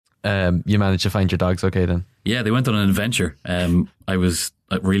you managed to find your dogs okay then? Yeah, they went on an adventure. I was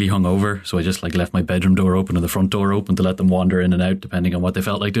really hungover, so I just left my bedroom door open and the front door open to let them wander in and out depending on what they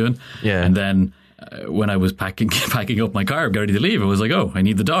felt like doing. Yeah. And then when I was packing up my car, ready to leave, I was like, oh, I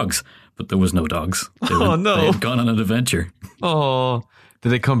need the dogs. But there was no dogs. No. They had gone on an adventure. Oh, did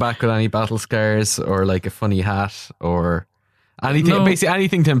they come back with any battle scars or like a funny hat or anything? No. Basically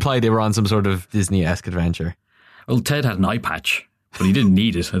anything to imply they were on some sort of Disney-esque adventure. Well, Ted had an eye patch, but he didn't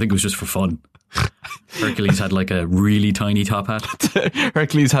need it. I think it was just for fun. Hercules had like a really tiny top hat.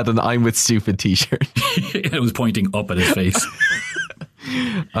 Hercules had an I'm with stupid t-shirt. It was pointing up at his face.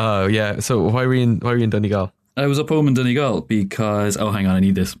 Oh, yeah. So why were you in Donegal? I was up home in Donegal because... Oh, hang on, I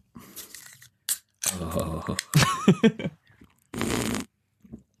need this. Oh.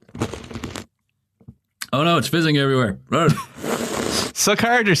 Oh no, it's fizzing everywhere. Suck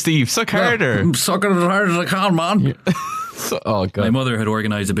harder, Steve. Suck harder. I'm sucking as hard as I can, man. Oh, God. My mother had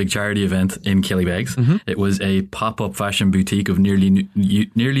organised a big charity event in Killybegs. Mm-hmm. It was a pop-up fashion boutique of nearly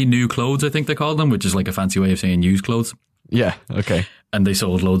new clothes, I think they called them, which is like a fancy way of saying used clothes. Yeah, okay. And they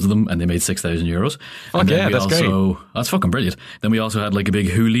sold loads of them and they made €6,000. Oh, yeah, that's great. That's fucking brilliant. Then we also had like a big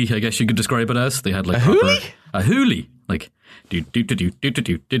hoolie, I guess you could describe it as. They had like a hoolie? A hoolie. Like do.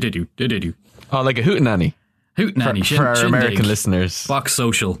 Oh, like a hootenanny. Hootenanny, for our American listeners. Box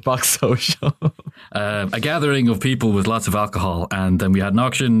social. A gathering of people with lots of alcohol, and then we had an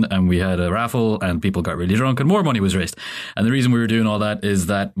auction and we had a raffle and people got really drunk and more money was raised. And the reason we were doing all that is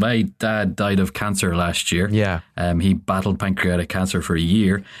that my dad died of cancer last year. Yeah. He battled pancreatic cancer for a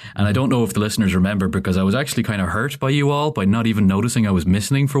year, and I don't know if the listeners remember because I was actually kind of hurt by you all by not even noticing I was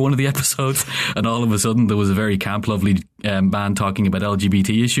missing for one of the episodes, and all of a sudden there was a very camp lovely man talking about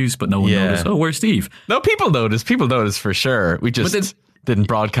LGBT issues, but no one noticed. Oh, where's Steve? No, people noticed for sure. We just didn't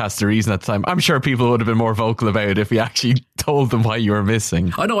broadcast the reason at the time. I'm sure people would have been more vocal about it if we actually told them why you were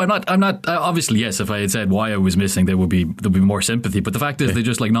missing. I know, I'm not obviously, yes, if I had said why I was missing, there'd be more sympathy, but the fact is they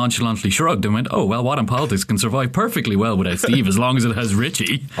just like nonchalantly shrugged and went, oh, well, What in Politics can survive perfectly well without Steve as long as it has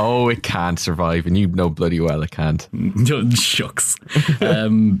Richie. Oh, it can't survive, and you know bloody well it can't. Shucks.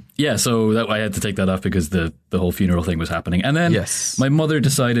 Yeah, so I had to take that off because the whole funeral thing was happening. And then my mother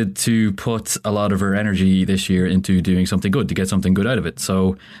decided to put a lot of her energy this year into doing something good, to get something good out of it.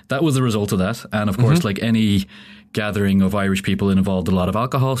 So that was the result of that. And of course, like any gathering of Irish people, it involved a lot of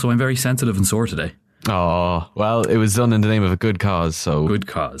alcohol. So I'm very sensitive and sore today. Oh, well, it was done in the name of a good cause. So good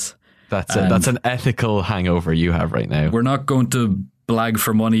cause. That's an ethical hangover you have right now. We're not going to blag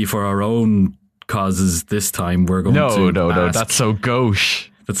for money for our own causes this time. We're going to No, that's so gauche.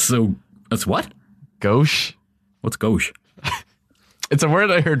 That's what? Gauche? What's gauche? It's a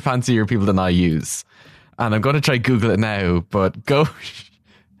word I heard fancier people than I use. And I'm going to try Google it now, but gauche,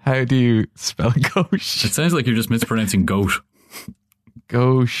 how do you spell gauche? It sounds like you're just mispronouncing goat.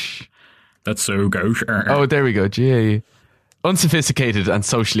 Gauche. That's so gauche. Oh, there we go. G-A. Unsophisticated and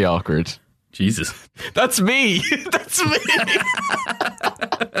socially awkward. Jesus. That's me. That's me.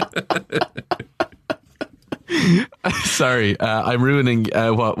 Sorry, I'm ruining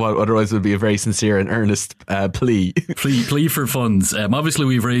what otherwise would be a very sincere and earnest plea. Plea for funds. Obviously,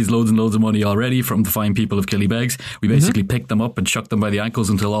 we've raised loads and loads of money already from the fine people of Killybegs. We basically picked them up and shook them by the ankles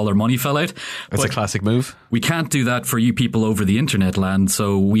until all their money fell out. That's a classic move. We can't do that for you people over the internet land,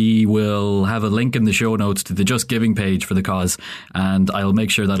 so we will have a link in the show notes to the Just Giving page for the cause, and I'll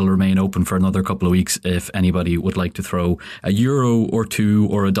make sure that'll remain open for another couple of weeks if anybody would like to throw €1 or $2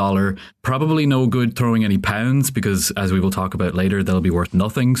 or $1. Probably no good throwing any pounds, because as we will talk about later, they'll be worth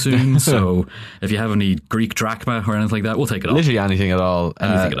nothing soon. So if you have any Greek drachma or anything like that, we'll take it all. Literally anything at all.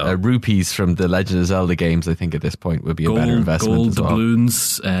 Rupees from the Legend of Zelda games, I think at this point would be a better investment. Gold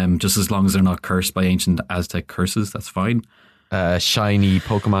doubloons, just as long as they're not cursed by ancient Aztec curses, that's fine. Shiny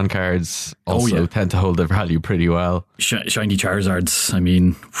Pokemon cards also tend to hold their value pretty well. Shiny Charizards, I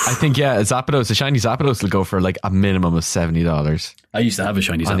mean. I think, a shiny Zapdos will go for like a minimum of $70. I used to have a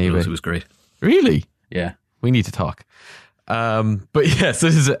shiny Zapdos, it was great. Really? Yeah. We need to talk. But yes,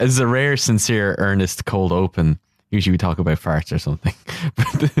 this is a rare, sincere, earnest cold open. Usually we talk about farts or something.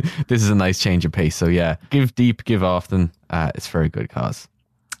 But this is a nice change of pace. So yeah, give deep, give often. It's for a good cause.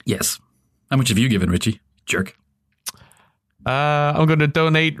 Yes. How much have you given, Richie? Jerk. I'm going to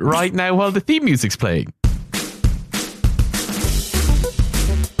donate right now while the theme music's playing.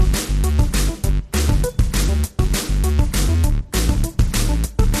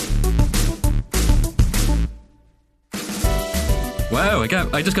 Wow, Wow,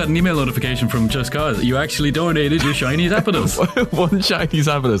 I just got an email notification from Just Cause. You actually donated your shiny Zapdos. One shiny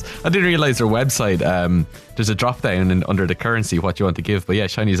Zapdos. I didn't realize their website, there's a drop down under the currency what you want to give. But yeah,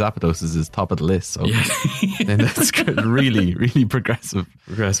 shiny Zapdos is top of the list. So Yeah. and that's good. Really, really progressive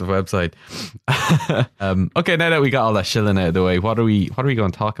website. Okay, now that we got all that shilling out of the way, what are we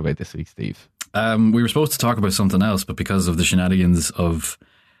going to talk about this week, Steve? We were supposed to talk about something else, but because of the shenanigans of...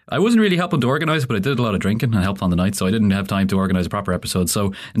 I wasn't really helping to organise, but I did a lot of drinking and helped on the night, so I didn't have time to organise a proper episode.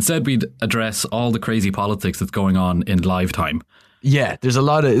 So instead we'd address all the crazy politics that's going on in live time. Yeah, there's a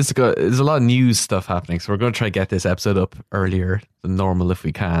lot of news stuff happening, so we're going to try to get this episode up earlier than normal if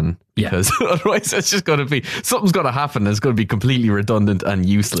we can, because otherwise it's just going to be something's going to happen. It's going to be completely redundant and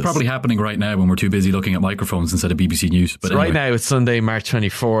useless. It's probably happening right now when we're too busy looking at microphones instead of BBC News. But so anyway. Right now it's Sunday, March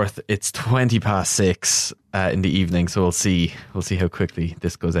 24th. It's 6:20 in the evening, so we'll see how quickly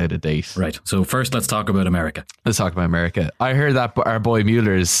this goes out of date. Right. So first, let's talk about America. Let's talk about America. I heard that our boy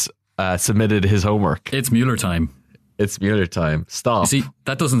Mueller's submitted his homework. It's Mueller time. It's Mueller time. Stop. You see,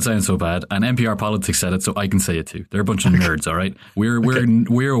 that doesn't sound so bad. And NPR Politics said it, so I can say it too. They're a bunch of nerds, all right? We're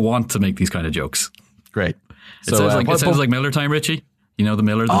want to make these kind of jokes. Great. It sounds like Miller time, Richie. You know the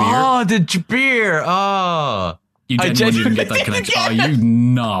Miller, the beer? Oh, the beer. Oh. You genuinely didn't get that connection. Oh, you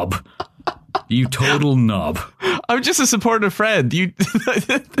knob. You total knob. I'm just a supportive friend. You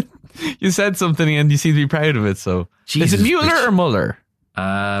said something and you seem to be proud of it. So Jesus, is it Mueller or Mueller?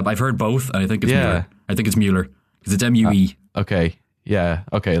 I've heard both. I think it's Mueller. I think it's Mueller because it's MUE. Okay. Yeah.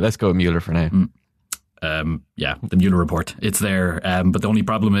 Okay. Let's go with Mueller for now. The Mueller report. It's there. But the only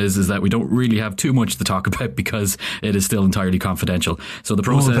problem is that we don't really have too much to talk about because it is still entirely confidential. So the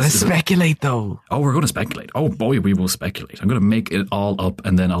process. Let's speculate though. Oh, we're going to speculate. Oh boy, we will speculate. I'm going to make it all up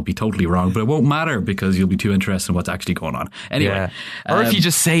and then I'll be totally wrong, but it won't matter because you'll be too interested in what's actually going on. Anyway. Yeah. Or if you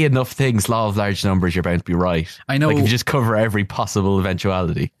just say enough things, law of large numbers, you're bound to be right. I know. Like if you just cover every possible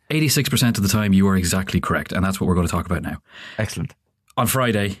eventuality. 86% of the time you are exactly correct. And that's what we're going to talk about now. Excellent. On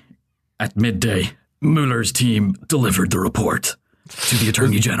Friday at midday, Mueller's team delivered the report to the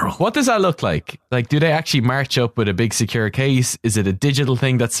Attorney General. What does that look like? Like, do they actually march up with a big secure case? Is it a digital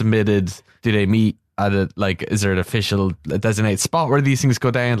thing that's submitted? Do they meet at is there an official designated spot where these things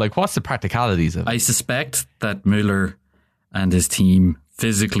go down? Like, what's the practicalities of it? I suspect that Mueller and his team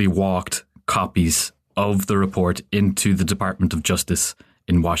physically walked copies of the report into the Department of Justice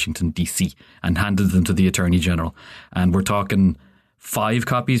in Washington, D.C. and handed them to the Attorney General. And we're talking 5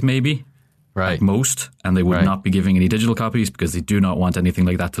 copies maybe. Right. At most, and they would not be giving any digital copies because they do not want anything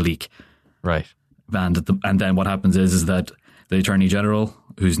like that to leak. Right. And then what happens is that the Attorney General,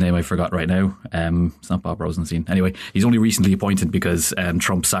 whose name I forgot right now, it's not Bob Rosenstein. Anyway, he's only recently appointed because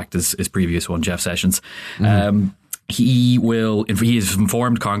Trump sacked his previous one, Jeff Sessions. He has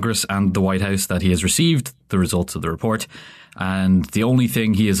informed Congress and the White House that he has received the results of the report. And the only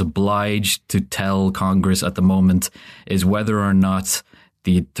thing he is obliged to tell Congress at the moment is whether or not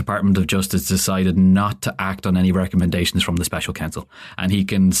the Department of Justice decided not to act on any recommendations from the special counsel. And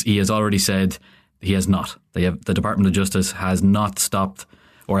he has already said he has not. The Department of Justice has not stopped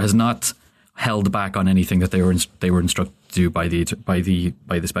or has not held back on anything that they were instructed to do by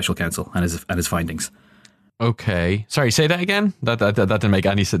the special counsel and his findings. Okay. Sorry, say that again? That didn't make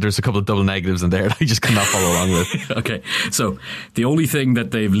any sense. There's a couple of double negatives in there that I just could not follow along with. Okay. So the only thing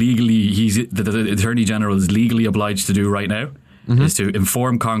that the Attorney General is legally obliged to do right now is to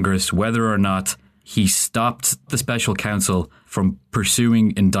inform Congress whether or not he stopped the special counsel from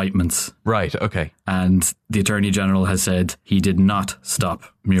pursuing indictments. Right, okay. And the Attorney General has said he did not stop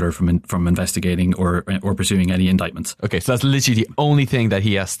Mueller from investigating or pursuing any indictments. Okay, so that's literally the only thing that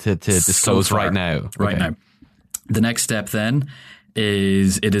he has to disclose right now. Right now. The next step then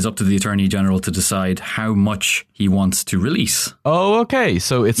is it is up to the Attorney General to decide how much he wants to release. Oh, okay.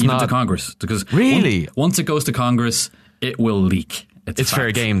 So it's even not to Congress, because really once it goes to Congress, it will leak. It's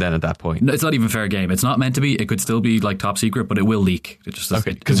fair game then at that point. No, it's not even fair game. It's not meant to be. It could still be like top secret, but it will leak. Because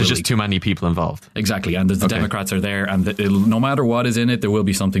there's just too many people involved. Exactly, and the Democrats are there, and no matter what is in it, there will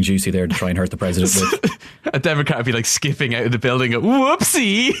be something juicy there to try and hurt the president with. A Democrat would be like skipping out of the building, go,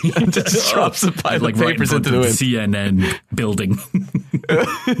 whoopsie, and just drops a pile of papers into the wind. CNN building.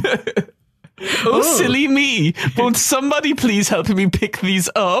 Oh, silly me. Won't somebody please help me pick these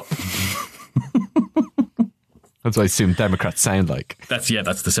up? That's what I assume Democrats sound like. That's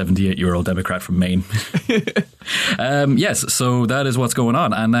the 78-year-old Democrat from Maine. Yes, so that is what's going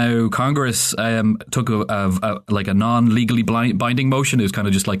on. And now Congress took a non-legally binding motion. It was kind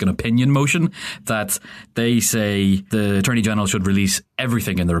of just like an opinion motion that they say the Attorney General should release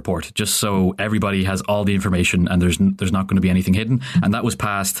everything in the report, just so everybody has all the information and there's not going to be anything hidden. And that was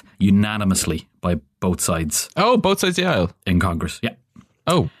passed unanimously by both sides. Oh, both sides of the aisle. In Congress, yeah.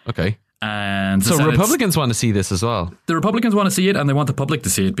 Oh, okay. And so Republicans want to see this as well. The Republicans want to see it, and they want the public to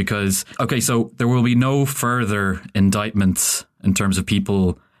see it because, so there will be no further indictments in terms of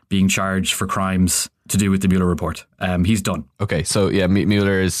people being charged for crimes to do with the Mueller report. He's done. Okay, so yeah,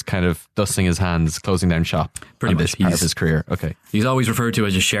 Mueller is kind of dusting his hands, closing down shop. Pretty much. This part of his career. Okay. He's always referred to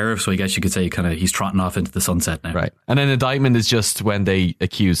as a sheriff, so I guess you could say he's trotting off into the sunset now. Right. And an indictment is just when they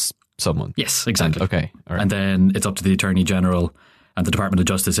accuse someone. Yes, exactly. Okay. All right. And then it's up to the Attorney General and the Department of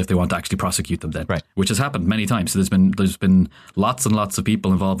Justice if they want to actually prosecute them then. Right. Which has happened many times. So there's been lots and lots of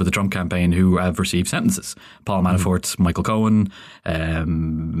people involved with the Trump campaign who have received sentences. Paul Manafort, Michael Cohen,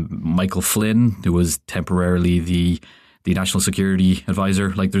 Michael Flynn, who was temporarily the national security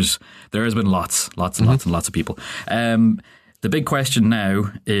advisor. Like there has been lots of people. The big question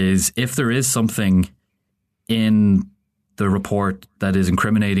now is if there is something in the report that is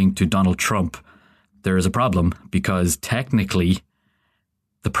incriminating to Donald Trump, there is a problem because technically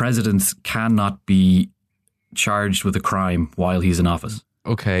the president cannot be charged with a crime while he's in office.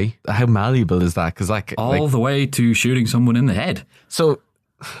 Okay. How malleable is that? Because the way to shooting someone in the head. So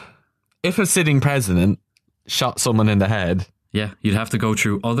if a sitting president shot someone in the head... Yeah, you'd have to go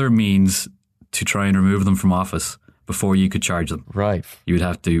through other means to try and remove them from office before you could charge them. Right. You would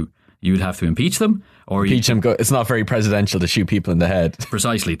have to impeach them. Or impeach them. It's not very presidential to shoot people in the head.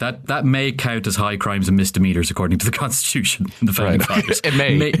 Precisely. That may count as high crimes and misdemeanors according to the Constitution in the founding fathers. It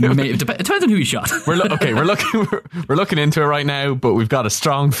may. It depends on who you shot. We're looking into it right now, but we've got a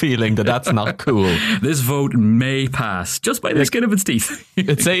strong feeling that that's not cool. This vote may pass just by the skin of its teeth.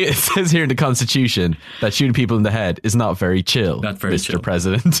 It says here in the Constitution that shooting people in the head is not very chill, not very Mr. chill.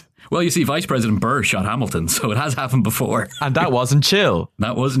 President. Well, you see, Vice President Burr shot Hamilton, so it has happened before. And that wasn't chill.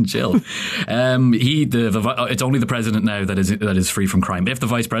 That wasn't chill. It's only the president now that is free from crime. If the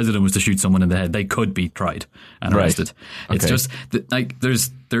vice president was to shoot someone in the head, they could be tried and arrested. Right. It's just like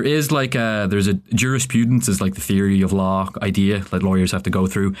there's a jurisprudence is like the theory of law idea that lawyers have to go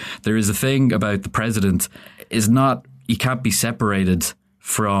through. There is a thing about the president he can't be separated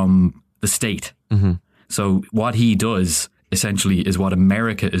from the state. Mm-hmm. So what he does essentially is what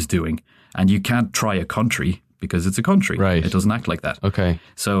America is doing. And you can't try a country because it's a country. Right. It doesn't act like that. Okay.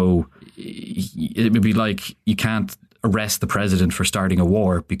 So it would be like you can't arrest the president for starting a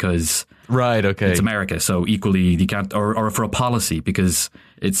war because it's America. So equally you can't, or for a policy because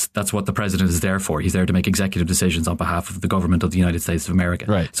that's what the president is there for. He's there to make executive decisions on behalf of the government of the United States of America.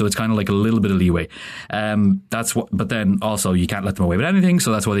 Right. So it's kind of like a little bit of leeway. But then also you can't let them away with anything.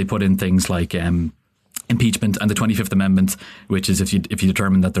 So that's why they put in things like, impeachment and the 25th Amendment, which is if you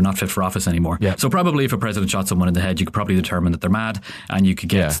determine that they're not fit for office anymore. Yeah. So probably if a president shot someone in the head, you could probably determine that they're mad and you could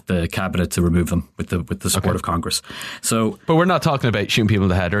get the cabinet to remove them with the support of Congress. So, but we're not talking about shooting people in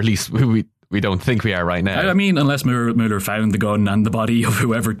the head, or at least we don't think we are right now. I mean, unless Mueller found the gun and the body of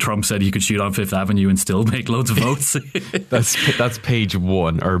whoever Trump said he could shoot on Fifth Avenue and still make loads of votes. That's page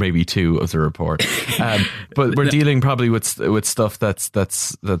 1 or maybe 2 of the report. But we're dealing probably with stuff that's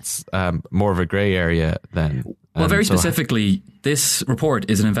more of a grey area then. Well, very specifically, this report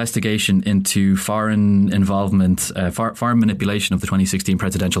is an investigation into foreign involvement, foreign manipulation of the 2016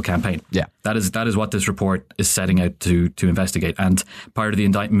 presidential campaign. Yeah. That is what this report is setting out to investigate. And part of the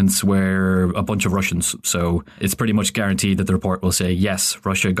indictments were a bunch of Russians. So it's pretty much guaranteed that the report will say, yes,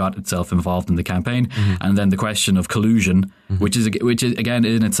 Russia got itself involved in the campaign. Mm-hmm. And then the question of collusion, which is again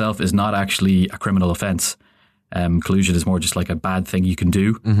in itself is not actually a criminal offence. Collusion is more just like a bad thing you can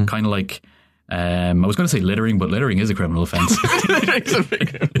do, kind of like. I was going to say littering, but littering is a criminal offence. You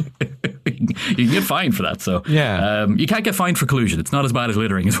can get fined for that. So you can't get fined for collusion. It's not as bad as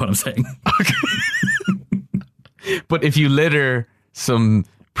littering, is what I'm saying. Okay. But if you litter some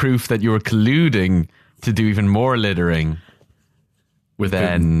proof that you were colluding to do even more littering with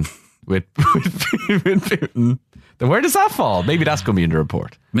Putin, then where does that fall? Maybe that's going to be in the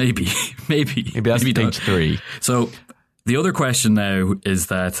report. Maybe that's page 3. So the other question now is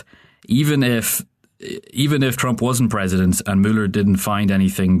that even if Trump wasn't president and Mueller didn't find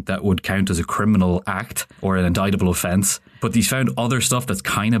anything that would count as a criminal act or an indictable offence, but he's found other stuff that's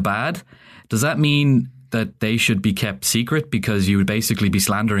kind of bad, does that mean that they should be kept secret because you would basically be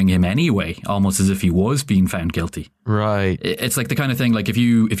slandering him anyway, almost as if he was being found guilty? Right. It's like the kind of thing, like if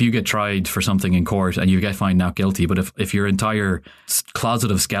you get tried for something in court and you get found not guilty, but if your entire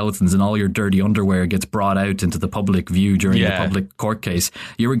closet of skeletons and all your dirty underwear gets brought out into the public view during the public court case,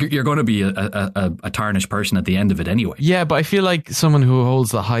 you're going to be a tarnished person at the end of it anyway. Yeah, but I feel like someone who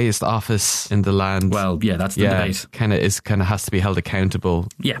holds the highest office in the land, well, yeah, that's the debate. Kind of has to be held accountable.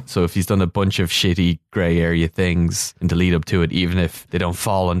 Yeah. So if he's done a bunch of shitty grey area things in the lead up to it, even if they don't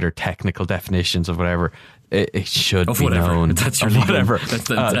fall under technical definitions of whatever, it should be whatever. known. That's your or legal, whatever. That's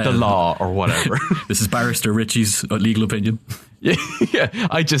The law or whatever. This is Barrister Richie's legal opinion. Yeah.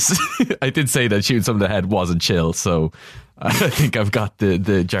 I did say that shooting someone in the head wasn't chill, so I think I've got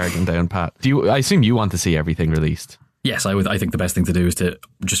the jargon down pat. I assume you want to see everything released? Yes, I think the best thing to do is to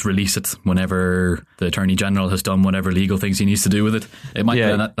just release it whenever the Attorney General has done whatever legal things he needs to do with it. It might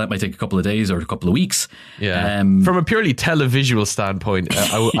that might take a couple of days or a couple of weeks. Yeah. From a purely televisual standpoint,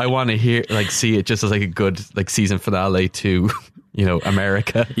 I want to see it just as like a good like season finale to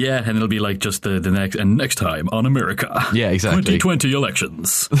America. Yeah, and it'll be like just the next time on America. Yeah, exactly. 2020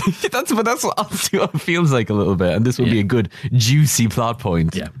 elections. That's what it feels like a little bit, and this would be a good juicy plot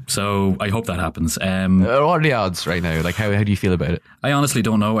point. Yeah, so I hope that happens. What are the odds right now? Like, how do you feel about it? I honestly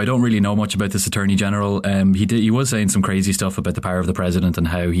don't know. I don't really know much about this Attorney General. He was saying some crazy stuff about the power of the president and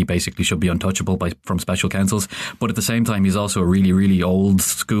how he basically should be untouchable from special counsels. But at the same time, he's also a really, really old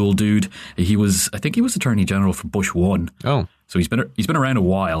school dude. I think he was Attorney General for Bush 1. Oh. So he's been around a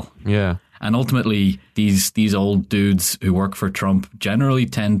while. Yeah. And ultimately, these old dudes who work for Trump generally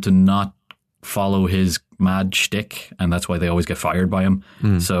tend to not follow his mad shtick, and that's why they always get fired by him.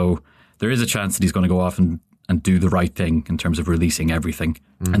 So there is a chance that he's going to go off and do the right thing in terms of releasing everything.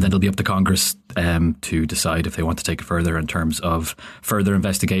 And then it'll be up to Congress to decide if they want to take it further in terms of further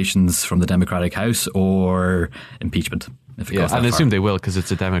investigations from the Democratic House or impeachment. And I assume they will, because it's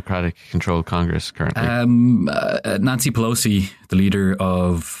a Democratic-controlled Congress currently. Nancy Pelosi, the leader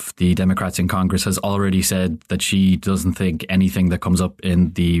of the Democrats in Congress, has already said that she doesn't think anything that comes up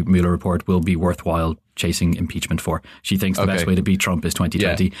in the Mueller report will be worthwhile chasing impeachment for. She thinks the best way to beat Trump is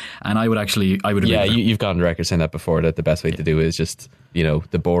 2020. Yeah. And I would agree with her. You've gone on record saying that before, that the best way to do it is just,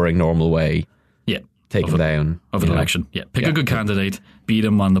 the boring, normal way. Yeah. Take him down. Of an election. Yeah. Pick a good candidate, beat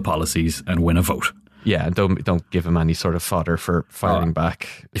him on the policies, and win a vote. Yeah, and don't give him any sort of fodder for firing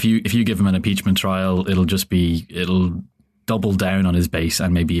back. If you give him an impeachment trial, it'll double down on his base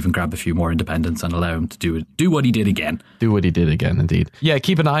and maybe even grab a few more independents and allow him to do what he did again. Do what he did again, indeed. Yeah,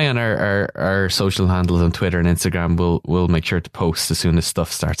 keep an eye on our social handles on Twitter and Instagram. We'll make sure to post as soon as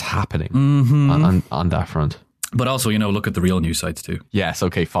stuff starts happening on that front. But also, look at the real news sites too. Yes,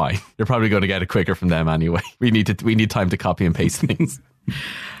 okay, fine. You're probably going to get it quicker from them anyway. We need time to copy and paste things.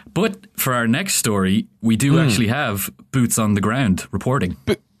 But for our next story, we do actually have boots on the ground reporting.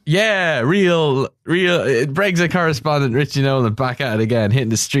 Real Brexit correspondent Richie Nolan back at it again, hitting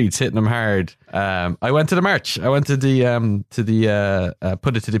the streets, hitting them hard. I went to the march. I went to the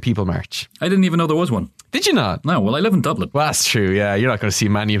Put It to the People march. I didn't even know there was one. Did you not? No, well, I live in Dublin. Well, that's true, yeah. You're not going to see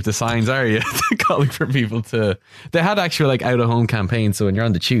many of the signs, are you? Calling for people to... They had actual out-of-home campaigns, so when you're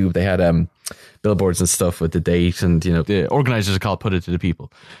on the tube, they had billboards and stuff with the date, and the organisers are called Put It to the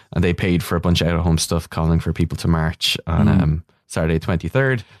People, and they paid for a bunch of out-of-home stuff calling for people to march on Saturday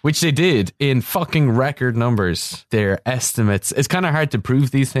 23rd, which they did in fucking record numbers. Their estimates... It's kind of hard to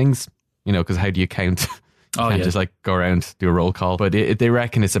prove these things, because how do you count... Just go around, do a roll call. But they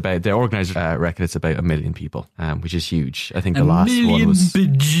reckon the organisers reckon it's about 1 million people, which is huge. I think the last one was...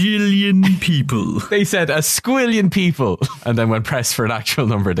 1 bajillion people. They said a squillion people. And then when pressed for an actual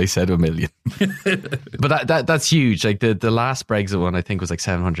number, they said 1 million. But that's huge. Like the last Brexit one, I think, was like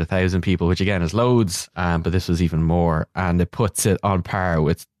 700,000 people, which again is loads. But this was even more. And it puts it on par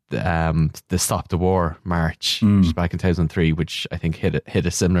with the Stop the War march, which was back in 2003, which I think hit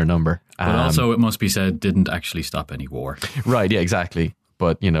a similar number. But also, it must be said, didn't actually stop any war. Right, yeah, exactly.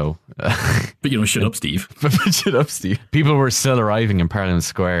 But, shut up, Steve. Shut up, Steve. People were still arriving in Parliament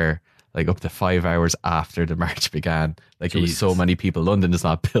Square like up to 5 hours after the march began. Like, there was so many people. London is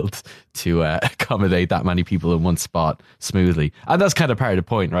not built to accommodate that many people in one spot smoothly. And that's kind of part of the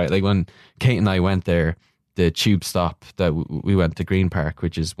point, right? Like, when Kate and I went there, the tube stop that we went to Green Park,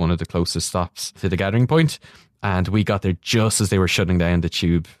 which is one of the closest stops to the gathering point, and we got there just as they were shutting down the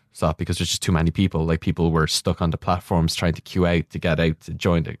tube stop because there's just too many people. Like, people were stuck on the platforms trying to queue out to get out to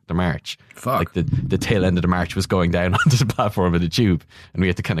join the march. Fuck. Like the tail end of the march was going down onto the platform of the tube, and we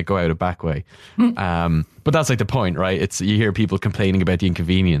had to kind of go out a back way. But that's like the point, right? It's, you hear people complaining about the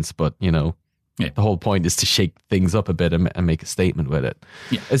inconvenience, but the whole point is to shake things up a bit and make a statement with it.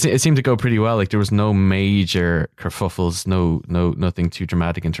 Yeah. It seemed to go pretty well. Like, there was no major kerfuffles, nothing too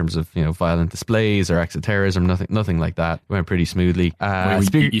dramatic in terms of violent displays or acts of terrorism, nothing like that. It went pretty smoothly.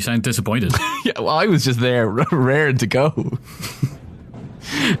 You sound disappointed. Yeah, well, I was just there raring to go.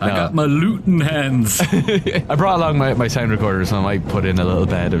 I got my looting hands. I brought along my sound recorder, so I might put in a little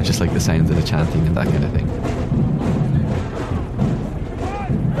bed of just like the sounds of the chanting and that kind of thing.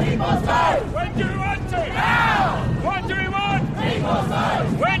 When do we want to? Now! What do we want? People's vote!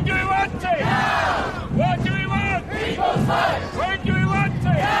 When do we want to? Now! What do we want? People's vote! When do we want to?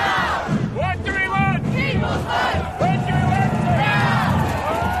 Now! What do we want? People's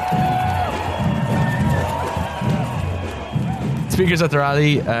Speakers at the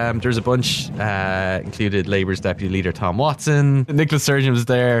rally, there's a bunch, included Labour's Deputy Leader Tom Watson, Nicola Sturgeon was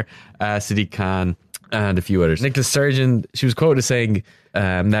there, Sadiq Khan, and a few others. Nicola Sturgeon, she was quoted as saying,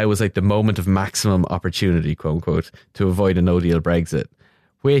 now was like the moment of maximum opportunity, quote unquote, to avoid a no-deal Brexit,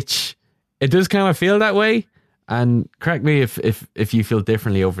 which it does kind of feel that way. And correct me if you feel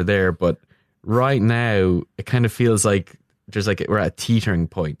differently over there, but right now it kind of feels like we're at a teetering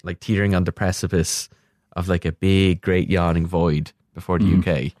point, like teetering on the precipice of like a big, great yawning void before the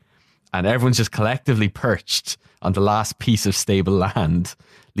UK, and everyone's just collectively perched on the last piece of stable land,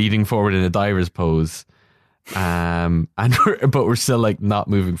 leading forward in a diver's pose, but we're still like not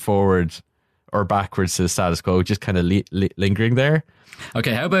moving forward or backwards to the status quo, just kind of lingering there.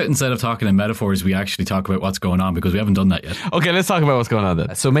 Okay, how about instead of talking in metaphors, we actually talk about what's going on, because we haven't done that yet. Okay, let's talk about what's going on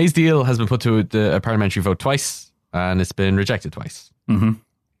then. So May's deal has been put to a parliamentary vote twice, and it's been rejected twice. Mm-hmm.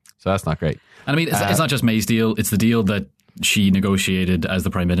 So that's not great. And I mean, it's not just May's deal, it's the deal that she negotiated as the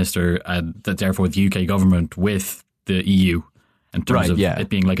Prime Minister, and that therefore the UK government with the EU, in terms of it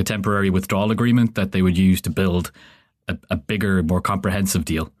being like a temporary withdrawal agreement that they would use to build a bigger, more comprehensive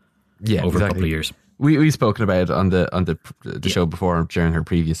deal over a couple of years. We've spoken about it on the show before during her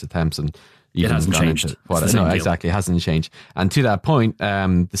previous attempts, and it hasn't changed. Exactly, it hasn't changed. And to that point,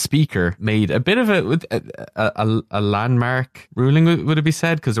 the Speaker made a bit of a landmark ruling, would it be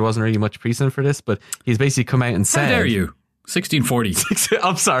said? Because there wasn't really much precedent for this, but he's basically come out and said, "How dare you? 1640."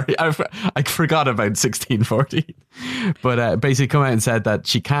 I'm sorry, I forgot about 1640. But basically come out and said that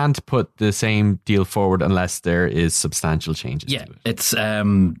she can't put the same deal forward unless there is substantial changes. Yeah, to it. It's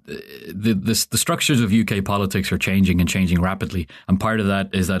the structures of UK politics are changing and changing rapidly, and part of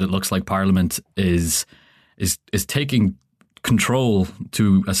that is that it looks like Parliament is taking control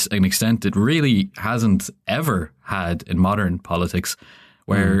to an extent it really hasn't ever had in modern politics,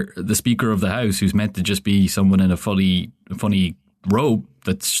 where the Speaker of the House, who's meant to just be someone in a funny robe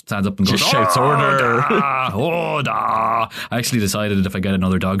that stands up and goes, just shouts order. Order. I actually decided that if I get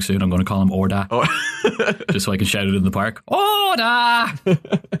another dog soon, I'm going to call him Orda, just so I can shout it in the park. Order.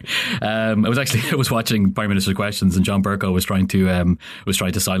 I was watching Prime Minister's Questions, and John Bercow was trying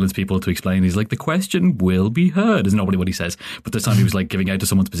to silence people to explain. He's like, the question will be heard, is normally what he says, but this time he was like giving out to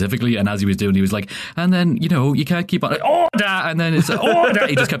someone specifically, and as he was doing, he was like, and then you can't keep on like, order, and then it's order.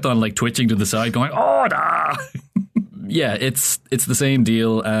 He just kept on like twitching to the side, going order. Yeah, it's the same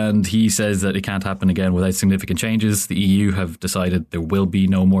deal, and he says that it can't happen again without significant changes. The EU have decided there will be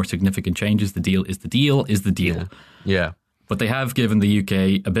no more significant changes. The deal is the deal is the deal. Yeah. But they have given the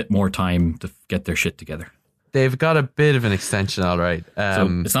UK a bit more time to get their shit together. They've got a bit of an extension, all right.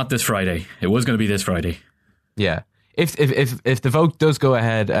 So it's not this Friday. It was going to be this Friday. Yeah. If the vote does go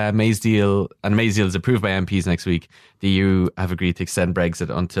ahead, May's deal is approved by MPs next week, the EU have agreed to extend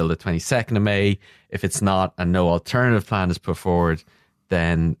Brexit until the 22nd of May. If it's not and no alternative plan is put forward,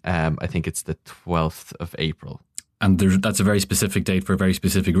 then I think it's the 12th of April. And that's a very specific date for a very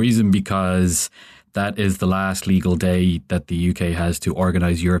specific reason, because that is the last legal day that the UK has to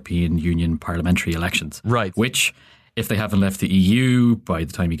organise European Union parliamentary elections. Right. Which, if they haven't left the EU by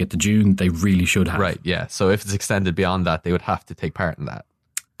the time you get to June, they really should have. Right, yeah. So if it's extended beyond that, they would have to take part in that.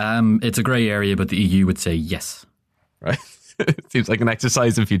 It's a grey area, but the EU would say yes. Right. It seems like an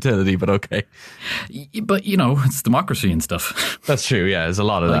exercise in futility, but okay. But, it's democracy and stuff. That's true, yeah. There's a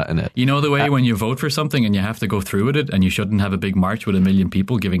lot of that in it. You know the way when you vote for something and you have to go through with it, and you shouldn't have a big march with 1 million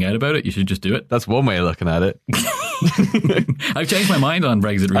people giving out about it, you should just do it. That's one way of looking at it. I've changed my mind on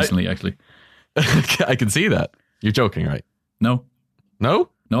Brexit recently, actually. I can see that. You're joking, right? No. No?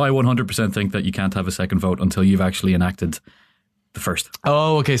 No, I 100% think that you can't have a second vote until you've actually enacted the first.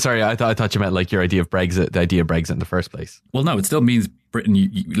 Oh, okay. Sorry. I thought you meant like your idea of Brexit, the idea of Brexit in the first place. Well, no, it still means Britain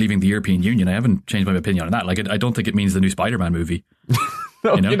leaving the European Union. I haven't changed my opinion on that. Like, I don't think it means the new Spider-Man movie.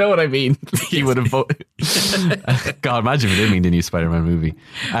 No, you know what I mean? He would have voted. God, imagine if it did mean the new Spider-Man movie.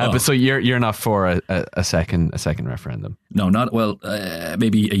 But so you're not for a second referendum? No, not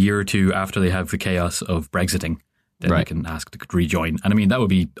maybe a year or two after they have the chaos of Brexiting. Then they can ask to rejoin. And I mean, that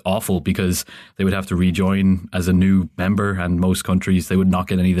would be awful, because they would have to rejoin as a new member, and most countries, they would not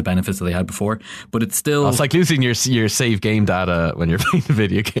get any of the benefits that they had before. But it's still... it's like losing your save game data when you're playing a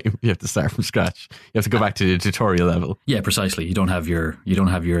video game. You have to start from scratch. You have to go back to the tutorial level. Yeah, precisely. You don't have your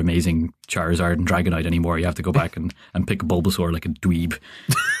amazing Charizard and Dragonite anymore. You have to go back and pick a Bulbasaur like a dweeb.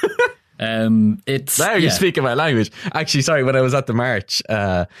 Now you're speaking my language. Actually, sorry, when I was at the march,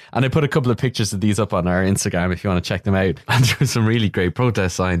 and I put a couple of pictures of these up on our Instagram if you want to check them out, and there were some really great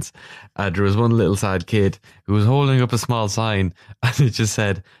protest signs. There was one little sad kid who was holding up a small sign, and it just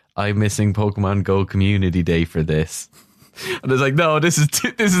said, "I'm missing Pokemon Go Community Day for this." And it's like, no, this is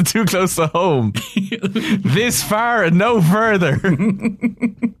too close to home. This far and no further.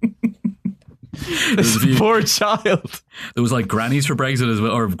 This poor child. There was like grannies for Brexit as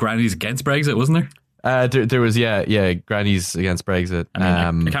well, or grannies against Brexit, wasn't there? There was grannies against Brexit.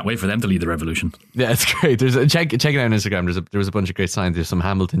 I can't wait for them to lead the revolution. Yeah, it's great. There's check it out on Instagram. There was a bunch of great signs. There's some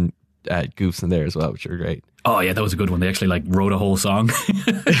Hamilton goofs in there as well, which are great. Oh yeah, that was a good one. They actually like wrote a whole song.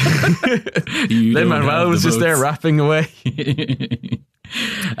 Lin-Manuel was just there rapping away.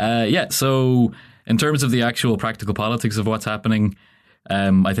 So in terms of the actual practical politics of what's happening,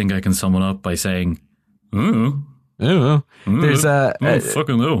 I think I can sum it up by saying, there's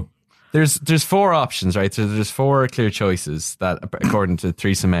fucking no. There's 4 options, right? So there's 4 clear choices that, according to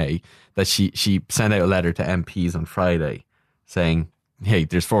Theresa May, that she sent out a letter to MPs on Friday saying, hey,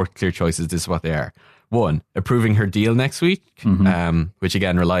 there's 4 clear choices. This is what they are. 1, approving her deal next week, which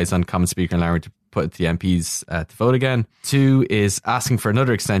again relies on Commons Speaker Lowry to put it to the MPs to vote again. 2 is asking for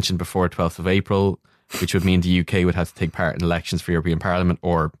another extension before 12th of April, which would mean the UK would have to take part in elections for European Parliament,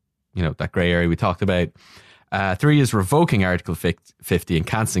 or, that grey area we talked about. 3 is revoking Article 50 and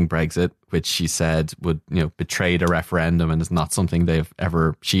cancelling Brexit, which she said would, betray the referendum and is not something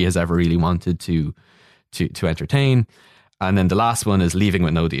she has ever really wanted to entertain. And then the last one is leaving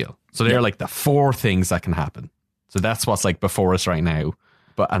with no deal. So they're like the 4 things that can happen. So that's what's like before us right now.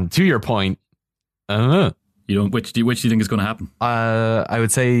 And to your point, I don't know. Which do you think is going to happen? I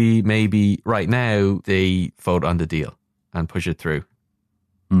would say maybe right now they vote on the deal and push it through.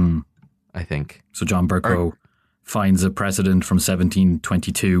 I think. So John Bercow finds a precedent from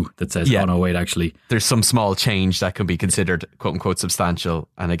 1722 that says, oh no, wait, actually, there's some small change that could be considered quote unquote substantial,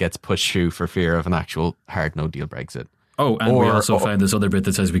 and it gets pushed through for fear of an actual hard no deal Brexit. Oh, and we also found this other bit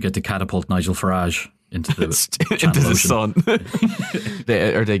that says we get to catapult Nigel Farage into the sun.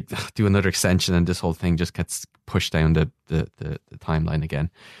 They do another extension, and this whole thing just gets pushed down the timeline again.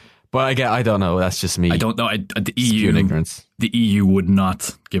 But I don't know. That's just me. I don't know. The EU, ignorance. The EU would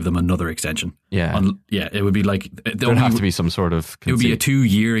not give them another extension. Yeah, it would be like there would have to be some sort of. It would be a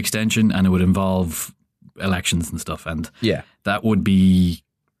 2-year extension, and it would involve elections and stuff, and that would be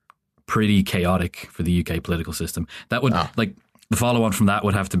pretty chaotic for the UK political system. That would like the follow on from that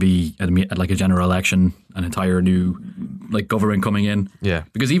would have to be at like a general election, an entire new like government coming in. Yeah,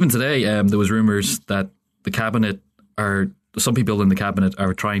 because even today there was rumours that the cabinet some people in the cabinet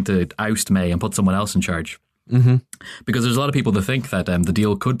are trying to oust May and put someone else in charge. Mm-hmm. Because there's a lot of people that think that the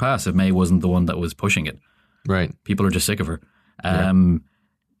deal could pass if May wasn't the one that was pushing it. Right. People are just sick of her.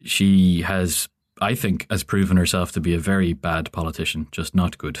 She has proven herself to be a very bad politician, just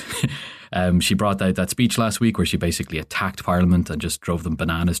not good. She brought out that speech last week where she basically attacked Parliament and just drove them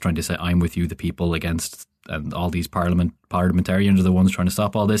bananas, trying to say, I'm with you, the people, against and all these parliamentarians are the ones trying to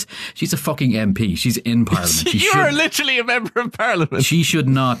stop all this. She's a fucking MP. She's in Parliament. You're literally a member of Parliament. She should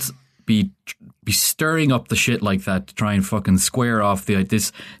not be stirring up the shit like that to try and fucking square off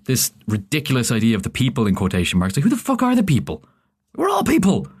this ridiculous idea of the people in quotation marks. Like, who the fuck are the people? We're all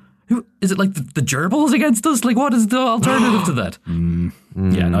people. Who is it? Like the gerbils against us? Like, what is the alternative to that?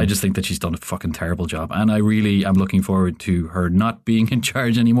 Yeah, no, I just think that she's done a fucking terrible job, and I really am looking forward to her not being in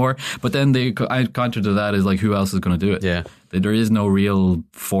charge anymore. But then the counter to that is like, who else is going to do it? Yeah, there is no real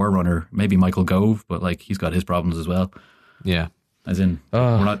forerunner. Maybe Michael Gove, but like he's got his problems as well. Yeah. As in,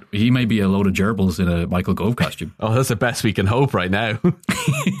 he may be a load of gerbils in a Michael Gove costume. Oh, that's the best we can hope right now.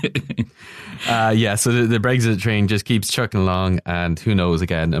 So the Brexit train just keeps chugging along, and who knows,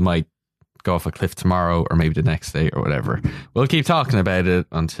 again, it might go off a cliff tomorrow or maybe the next day or whatever. We'll keep talking about it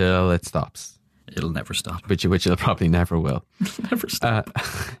until it stops. It'll never stop. Which it probably never will. Never stop.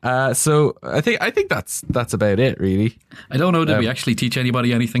 So I think that's about it, really. I don't know. Did we actually teach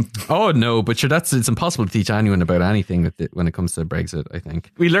anybody anything? Oh no, but sure, it's impossible to teach anyone about anything when it comes to Brexit. I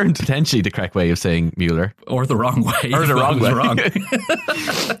think we learned potentially the correct way of saying Mueller, or the wrong way, or the wrong way.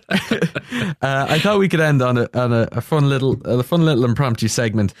 I thought we could end on a fun little impromptu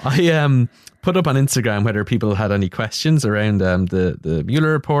segment. I put up on Instagram whether people had any questions around the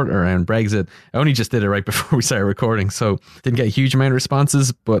Mueller report or around Brexit. I only just did it right before we started recording, so didn't get a huge amount of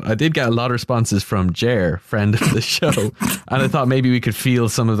responses, but I did get a lot of responses from Jer, friend of the show, and I thought maybe we could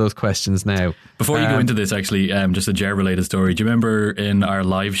field some of those questions now. Before you go into this, actually, just a Jer related story. Do you remember in our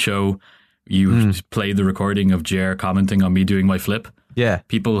live show you played the recording of Jer commenting on me doing my flip? Yeah.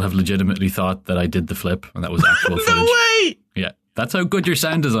 People have legitimately thought that I did the flip, and that was actual footage. No way! Yeah. That's how good your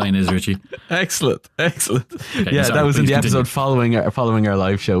sound design is, Richie. Excellent. Okay, yeah, that was in the episode following our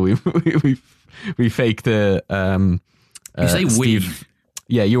live show. We faked the you say Steve. we.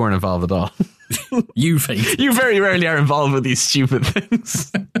 Yeah, you weren't involved at all. You faked. You very rarely are involved with these stupid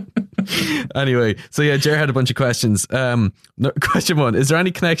things. Anyway, so yeah, Jer had a bunch of questions. Question one: is there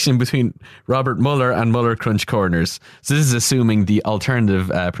any connection between Robert Mueller and Mueller Crunch Corners? So this is assuming the alternative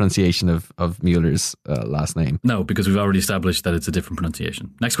pronunciation of Mueller's last name. No, because we've already established that it's a different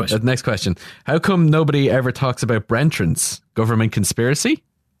pronunciation. Next question. Next question: how come nobody ever talks about Brentrance? Government conspiracy?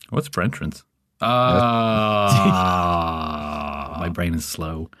 What's Brentrance? My brain is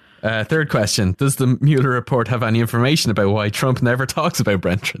slow. Third question: does the Mueller report have any information about why Trump never talks about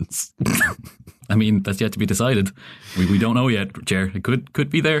Brentrance? I mean, that's yet to be decided. We don't know yet, Jer. It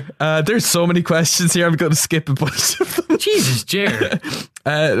could be there. There's so many questions here. I'm going to skip a bunch of them. Jesus, Jer.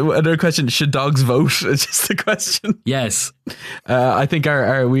 Another question: should dogs vote? It's just a question. Yes. I think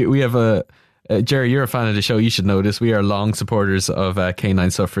we have a Jerry. You're a fan of the show. You should know this. We are long supporters of canine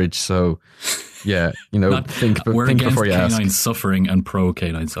suffrage. So. Yeah, think we're before you ask. Canine suffering and pro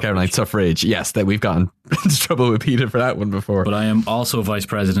canine suffrage. Canine suffrage, yes, that we've gotten into trouble with Peter for that one before. But I am also vice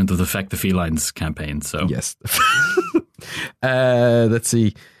president of the Feck the Felines campaign, so. Yes. Let's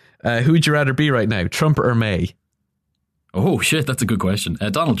see. Who would you rather be right now, Trump or May? Oh, shit, that's a good question.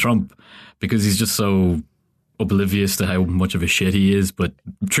 Donald Trump, because he's just so oblivious to how much of a shit he is, but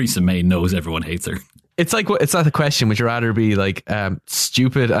Theresa May knows everyone hates her. It's like, it's not a question. Would you rather be like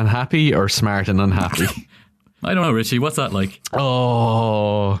stupid and happy or smart and unhappy? I don't know, Richie. What's that like?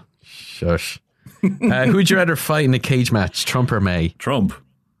 Oh, shush. Who would you rather fight in a cage match, Trump or May? Trump.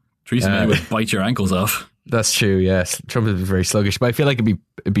 Theresa May would bite your ankles off. That's true, yes. Trump would be very sluggish, but I feel like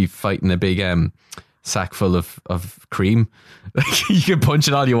it'd be fighting a big sack full of cream. You can punch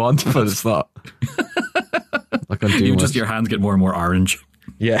it all you want, but it's not. Your hands get more and more orange.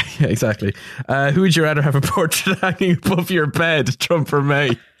 Yeah, exactly. Who would you rather have a portrait hanging above your bed, Trump or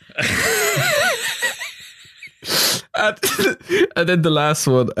May? And then the last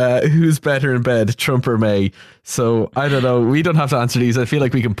one, who's better in bed, Trump or May? So I don't know. We don't have to answer these. I feel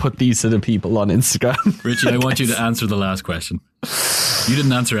like we can put these to the people on Instagram. Richie, I want you to answer the last question. You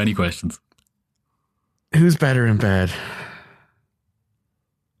didn't answer any questions. Who's better in bed?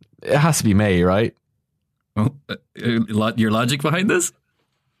 It has to be May, right? Oh, your logic behind this?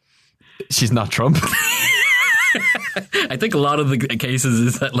 She's not Trump. I think a lot of the cases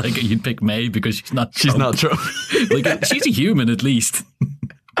is that like you'd pick May because she's not Trump. She's not Trump. Like she's a human at least.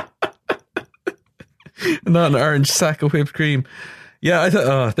 Not an orange sack of whipped cream. Yeah, I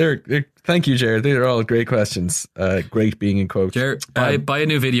thought. They're thank you, Jared. They're all great questions. Great being in quotes. Jared, buy a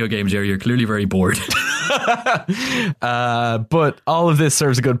new video game, Jared. You're clearly very bored. But all of this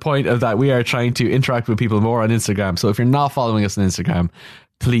serves a good point of that we are trying to interact with people more on Instagram. So if you're not following us on Instagram,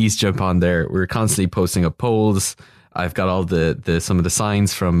 please jump on there. We're constantly posting up polls. I've got all the some of the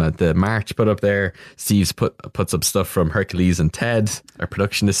signs from the march put up there. Steve's puts up stuff from Hercules and Ted, our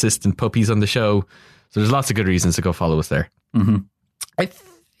production assistant puppies on the show. So there's lots of good reasons to go follow us there. Mm-hmm. I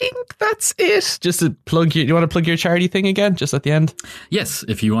think that's it. Just to plug you want to plug your charity thing again, just at the end? Yes,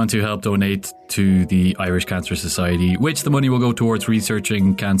 if you want to help donate to the Irish Cancer Society, which the money will go towards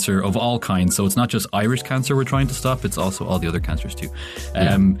researching cancer of all kinds. So it's not just Irish cancer we're trying to stop, it's also all the other cancers too.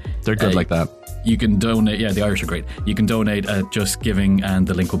 They're good like that. You can donate. Yeah, the Irish are great. You can donate at Just Giving, and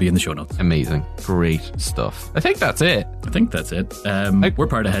the link will be in the show notes. Amazing. Great stuff. I think that's it. We're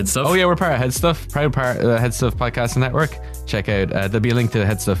part of Head Stuff. Oh yeah, we're part of Head Stuff. Proud part of the Head Stuff Podcasting Network. Check out, there'll be a link to the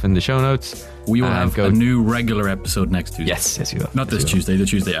Head Stuff in the show notes. We will have a new regular episode next Tuesday. Yes, you will. Not this Tuesday, the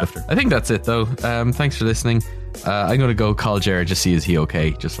Tuesday after. I think that's it though. Thanks for listening. I'm going to go call Jared, just see is he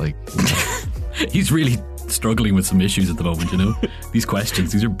okay. Just like... He's really struggling with some issues at the moment, These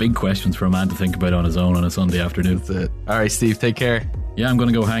questions, these are big questions for a man to think about on his own on a Sunday afternoon. That's it. All right, Steve, take care. Yeah, I'm going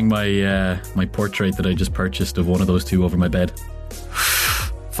to go hang my my portrait that I just purchased of one of those two over my bed.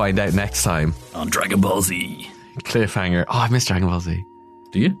 Find out next time on Dragon Ball Z. Cliffhanger. Oh, I miss Dragon Ball Z.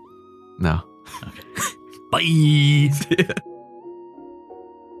 Do you? No. Okay. Bye.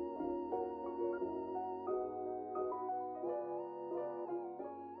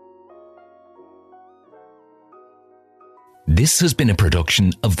 This has been a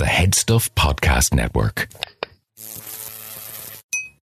production of the Head Stuff Podcast Network.